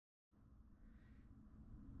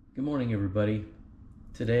Good morning, everybody.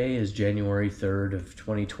 Today is January 3rd of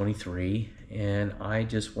 2023, and I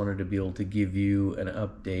just wanted to be able to give you an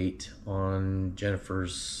update on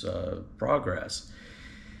Jennifer's progress.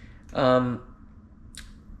 I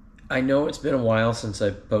know it's been a while since I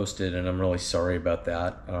posted, and I'm really sorry about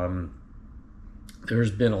that.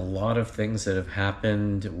 There's been a lot of things that have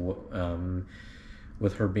happened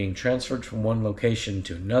with her being transferred from one location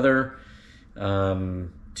to another.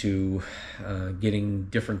 To getting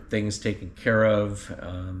different things taken care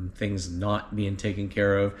of, things not being taken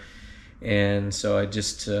care of. And so I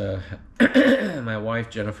just, my wife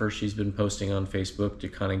Jennifer, she's been posting on Facebook to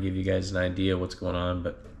kind of give you guys an idea what's going on.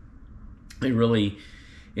 But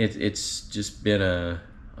it's just been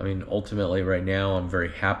ultimately right now I'm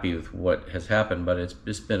very happy with what has happened, but it's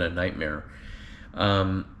just been a nightmare.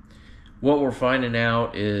 What we're finding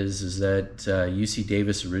out is that UC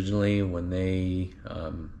Davis originally, when they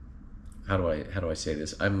how do I say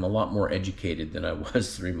this? I'm a lot more educated than I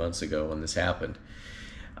was 3 months ago when this happened.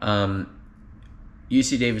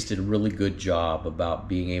 UC Davis did a really good job about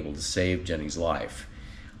being able to save Jenny's life.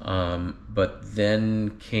 But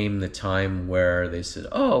then came the time where they said,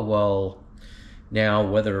 oh, well, now,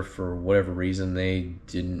 whether for whatever reason they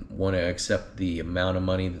didn't want to accept the amount of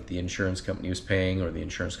money that the insurance company was paying, or the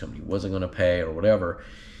insurance company wasn't going to pay, or whatever,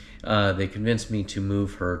 they convinced me to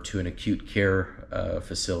move her to an acute care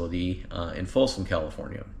facility in Folsom,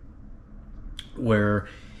 California, where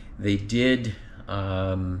they did,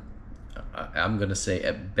 I'm going to say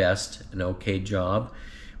at best, an okay job.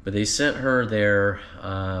 But they sent her there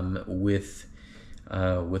with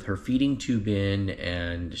her feeding tube in,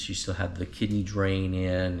 and she still had the kidney drain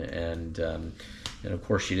in, and of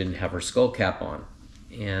course she didn't have her skull cap on.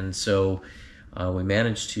 And so we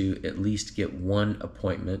managed to at least get one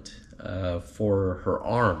appointment for her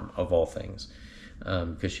arm, of all things,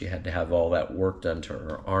 because she had to have all that work done to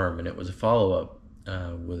her arm, and it was a follow-up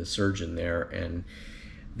with a surgeon there, and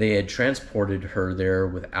they had transported her there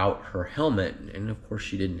without her helmet, and of course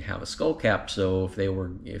she didn't have a skull cap, so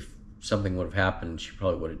if something would have happened, she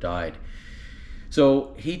probably would have died.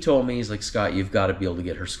 So he told me, he's like, Scott, you've got to be able to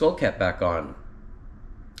get her skull cap back on.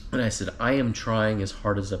 And I said, I am trying as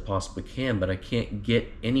hard as I possibly can, but I can't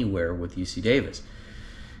get anywhere with UC Davis.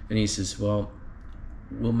 And he says, well,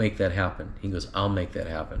 we'll make that happen. He goes, I'll make that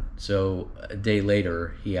happen. So a day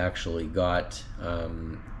later, he actually got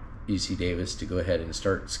UC Davis to go ahead and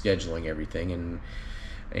start scheduling everything.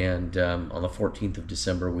 And on the 14th of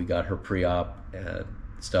December, we got her pre-op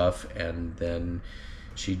stuff, and then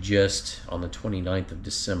she just, on the 29th of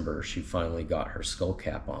December, she finally got her skull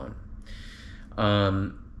cap on.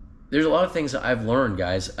 There's a lot of things that I've learned,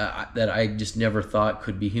 guys, that I just never thought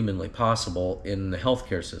could be humanly possible in the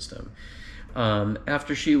healthcare system.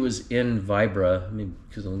 After she was in Vibra,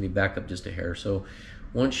 let me back up just a hair. So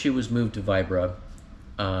once she was moved to Vibra,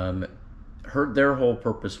 their whole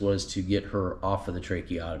purpose was to get her off of the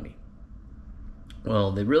tracheotomy.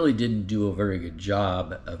 Well, they really didn't do a very good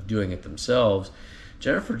job of doing it themselves.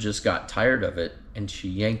 Jennifer just got tired of it, and she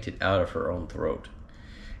yanked it out of her own throat.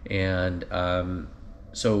 And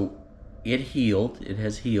so it healed. It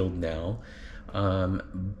has healed now.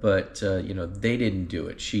 But they didn't do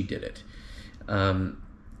it. She did it.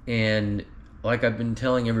 And like I've been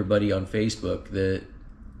telling everybody on Facebook, that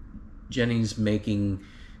Jenny's making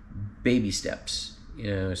baby steps.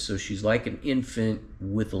 So she's like an infant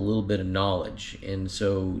with a little bit of knowledge, and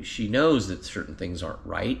so she knows that certain things aren't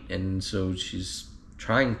right, and so she's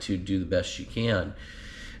trying to do the best she can.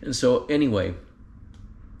 And so anyway,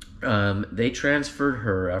 they transferred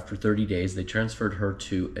her after 30 days. They transferred her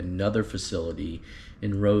to another facility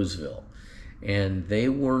in Roseville, and they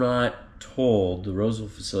were not told, the Roseville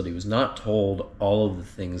facility was not told all of the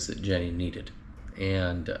things that Jenny needed.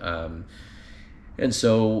 And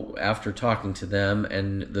so after talking to them,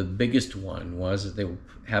 and the biggest one was that they were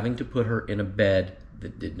having to put her in a bed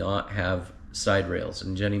that did not have side rails.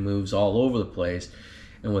 And Jenny moves all over the place,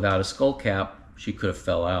 and without a skull cap, she could have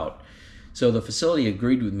fell out. So the facility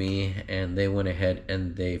agreed with me, and they went ahead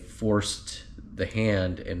and they forced the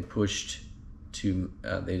hand and pushed to,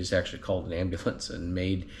 they just actually called an ambulance and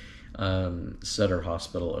made Sutter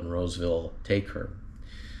Hospital in Roseville take her,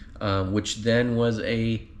 which then was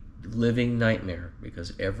a living nightmare,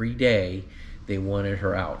 because every day they wanted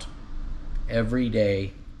her out. Every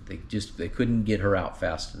day they couldn't get her out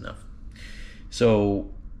fast enough.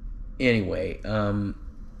 So anyway,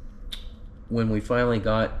 when we finally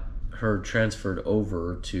got her transferred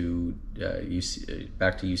over to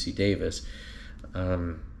back to UC Davis,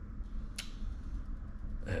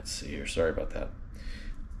 let's see here, sorry about that.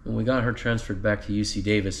 When we got her transferred back to UC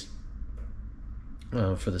Davis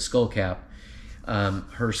for the skull cap,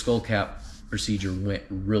 Her skull cap procedure went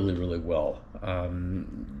really, really well.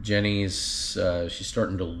 Jenny's she's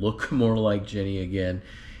starting to look more like Jenny again,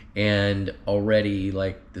 and already,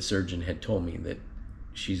 like the surgeon had told me, that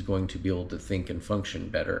she's going to be able to think and function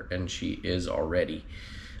better, and she is already.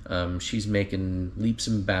 She's making leaps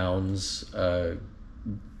and bounds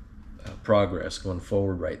progress going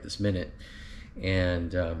forward right this minute,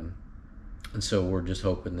 and so we're just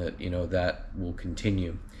hoping that that will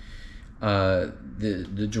continue.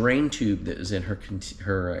 The drain tube that was in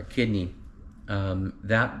her kidney,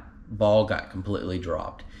 that ball got completely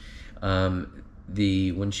dropped.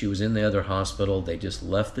 When she was in the other hospital, they just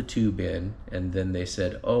left the tube in, and then they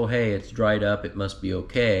said, "Oh, hey, it's dried up. It must be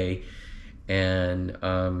okay." And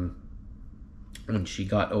when she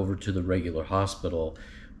got over to the regular hospital,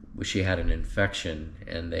 she had an infection,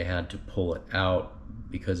 and they had to pull it out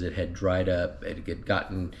because it had dried up. It had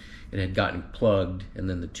gotten plugged, and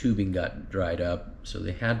then the tubing got dried up, so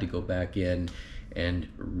they had to go back in and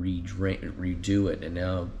redo it. And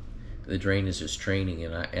now the drain is just draining.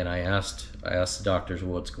 And I asked the doctors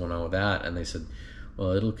what's going on with that, and they said,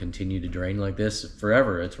 well, it'll continue to drain like this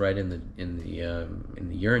forever. It's right in the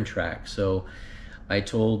urine tract. So I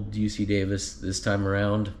told UC Davis this time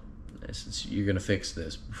around, I said, you're gonna fix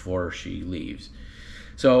this before she leaves.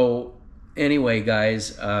 So anyway,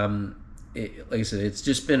 guys, like I said,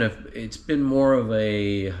 it's been more of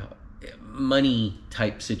a money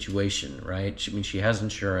type situation, right? I mean, she has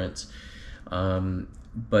insurance,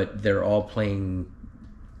 but they're all playing,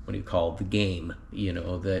 what do you call it, the game,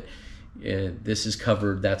 that this is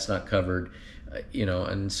covered, that's not covered,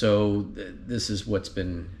 and so this is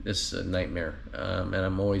a nightmare, and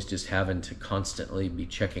I'm always just having to constantly be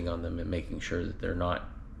checking on them and making sure that they're not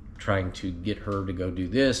trying to get her to go do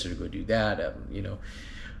this or to go do that,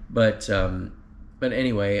 But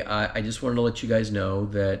anyway, I just wanted to let you guys know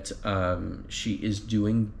that she is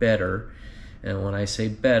doing better. And when I say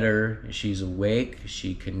better, she's awake.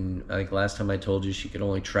 She can, I think last time I told you, she could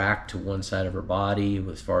only track to one side of her body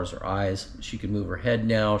as far as her eyes. She can move her head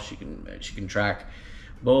now. She can track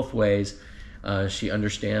both ways. She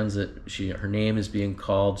understands that her name is being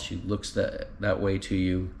called. She looks that way to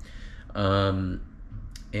you. And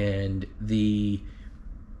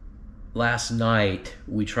last night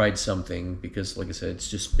we tried something because, like I said,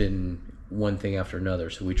 it's just been one thing after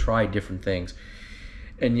another. So we tried different things.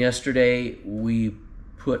 And yesterday we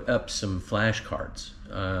put up some flashcards.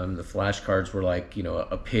 The flashcards were like,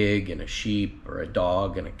 a pig and a sheep or a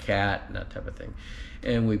dog and a cat and that type of thing.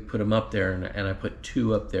 And we put them up there, and I put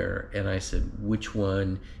 2 up there, and I said, which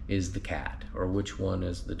one is the cat or which one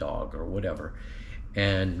is the dog or whatever.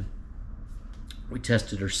 And we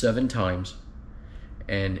tested her 7 times,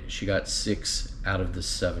 and she got 6 out of the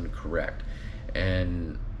 7 correct.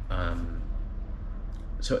 And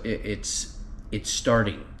so it's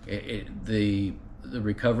starting. The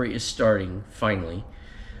recovery is starting finally.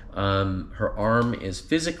 Her arm is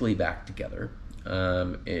physically back together.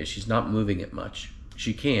 She's not moving it much.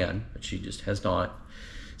 She can, but she just has not.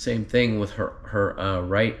 Same thing with her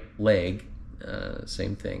right leg.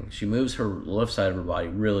 Same thing. She moves her left side of her body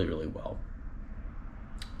really, really well.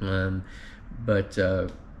 But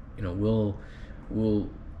we'll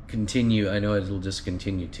continue. I know it'll just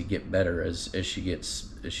continue to get better as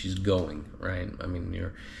she's going, right? I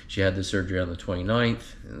mean, she had the surgery on the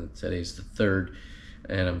 29th, and today's the 3rd,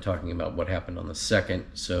 and I'm talking about what happened on the 2nd.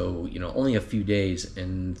 So, only a few days,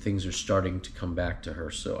 and things are starting to come back to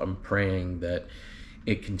her. So I'm praying that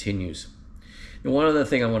it continues. And one other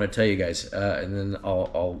thing I want to tell you guys, and then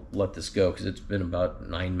I'll let this go because it's been about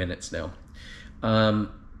 9 minutes now,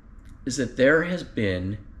 is that there has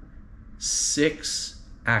been 6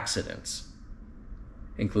 accidents,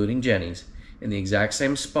 including Jenny's, in the exact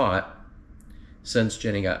same spot since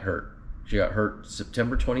Jenny got hurt. She got hurt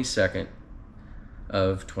September 22nd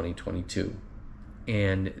of 2022.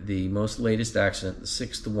 And the most latest accident, the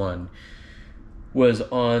 6th one, was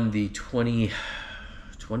on the 28th,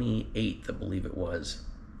 I believe it was,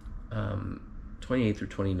 28th or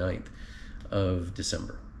 29th of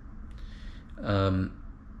December. I'm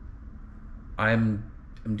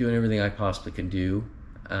doing everything I possibly can do.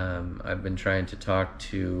 I've been trying to talk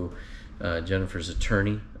to Jennifer's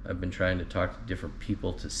attorney. I've been trying to talk to different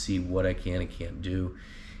people to see what I can and can't do.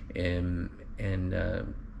 And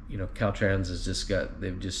Caltrans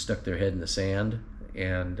they've just stuck their head in the sand.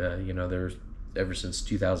 And, there's, ever since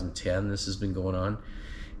 2010, this has been going on.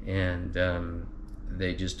 And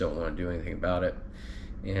they just don't want to do anything about it.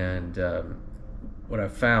 And what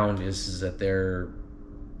I've found is that they're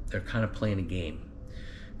kind of playing a game.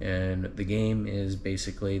 And the game is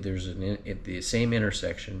basically, at the same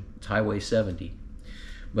intersection, it's Highway 70,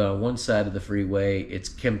 But on one side of the freeway, it's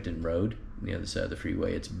Kempton Road. On the other side of the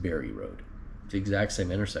freeway, it's Berry Road. It's the exact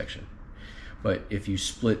same intersection. But if you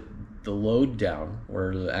split the load down,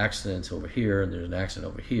 where the accident's over here and there's an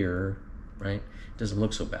accident over here, right? It doesn't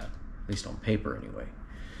look so bad, at least on paper anyway.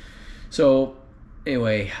 So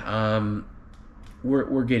anyway,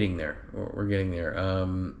 we're getting there. We're getting there.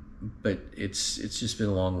 But it's just been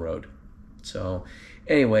a long road. So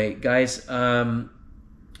anyway, guys,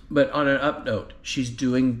 but on an up note, she's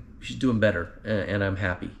doing better, and I'm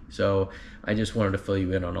happy. So I just wanted to fill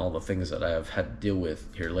you in on all the things that I have had to deal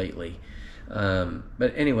with here lately.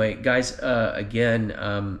 But anyway, guys, again,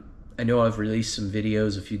 I know I've released some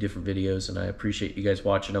videos, a few different videos, and I appreciate you guys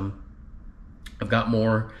watching them. I've got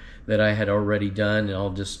more that I had already done, and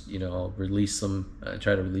I'll just, I'll release them,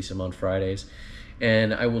 try to release them on Fridays.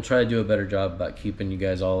 And I will try to do a better job about keeping you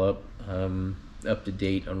guys all up to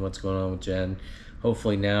date on what's going on with Jen.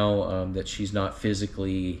 Hopefully now that she's not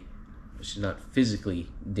physically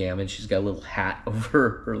damaged. She's got a little hat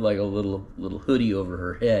over her, like a little hoodie over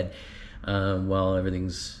her head, while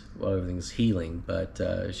everything's healing. But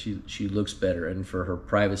she looks better, and for her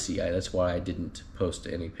privacy, that's why I didn't post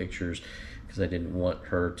any pictures, because I didn't want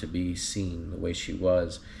her to be seen the way she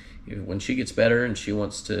was. When she gets better and she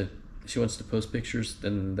wants to post pictures,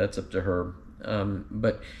 then that's up to her.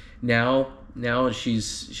 But now she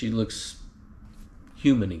looks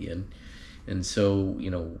human again, and so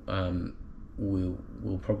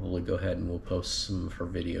we'll probably go ahead and we'll post some of her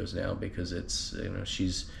videos now, because it's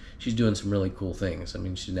she's doing some really cool things. I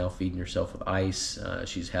mean, she's now feeding herself with ice.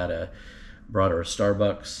 She's brought her a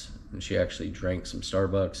Starbucks, and she actually drank some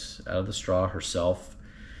Starbucks out of the straw herself.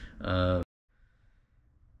 So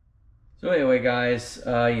anyway, guys,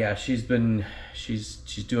 yeah, she's doing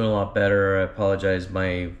a lot better. I apologize.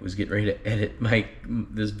 Was getting ready to edit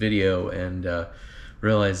this video and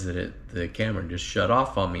realized that the camera just shut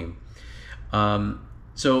off on me.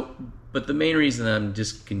 But the main reason I'm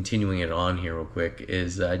just continuing it on here real quick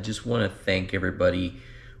is I just want to thank everybody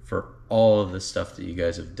for all of the stuff that you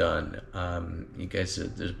guys have done. You guys,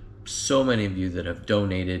 there's so many of you that have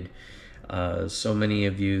donated, so many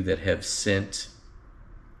of you that have sent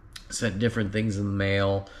different things in the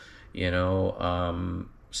mail,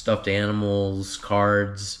 stuffed animals,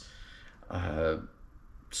 cards,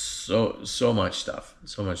 so much stuff.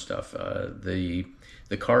 The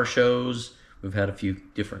car shows, we've had a few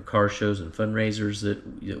different car shows and fundraisers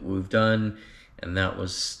that we've done, and that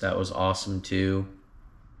was awesome too.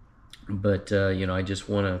 But I just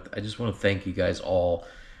want to thank you guys all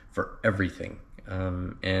for everything.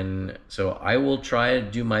 And so I will try to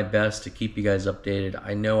do my best to keep you guys updated.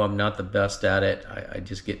 I know I'm not the best at it. I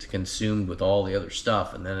just get consumed with all the other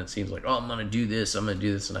stuff, and then it seems like, oh, I'm gonna do this, and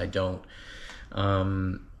I don't.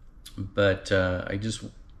 But I just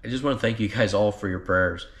want to thank you guys all for your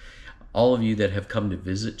prayers. All of you that have come to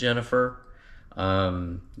visit Jennifer,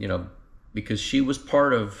 because she was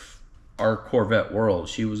part of our Corvette world.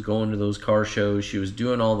 She was going to those car shows. She was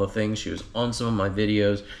doing all the things. She was on some of my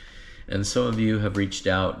videos. And some of you have reached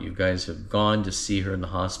out. You guys have gone to see her in the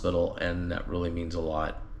hospital, and that really means a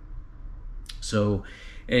lot. So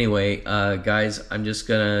anyway, guys, I'm just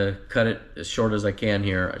gonna cut it as short as I can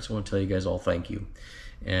here. I just want to tell you guys all thank you,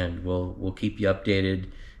 and we'll keep you updated.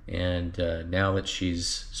 And now that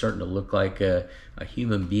she's starting to look like a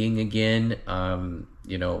human being again,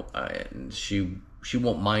 she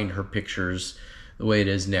won't mind her pictures the way it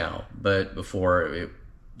is now. But before,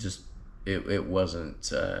 it wasn't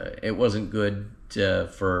good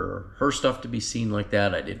for her stuff to be seen like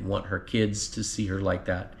that. I didn't want her kids to see her like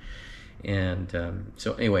that. And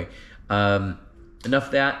so anyway, enough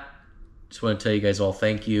of that. Just want to tell you guys all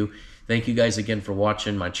thank you. Thank you guys again for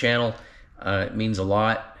watching my channel. It means a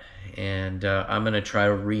lot. And I'm going to try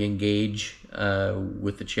to re-engage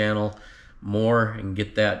with the channel more and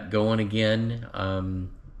get that going again.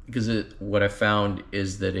 Because what I found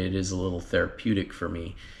is that it is a little therapeutic for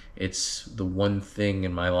me. It's the one thing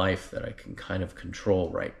in my life that I can kind of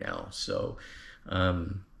control right now. So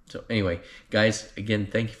anyway, guys, again,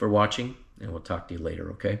 thank you for watching, and we'll talk to you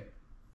later, okay?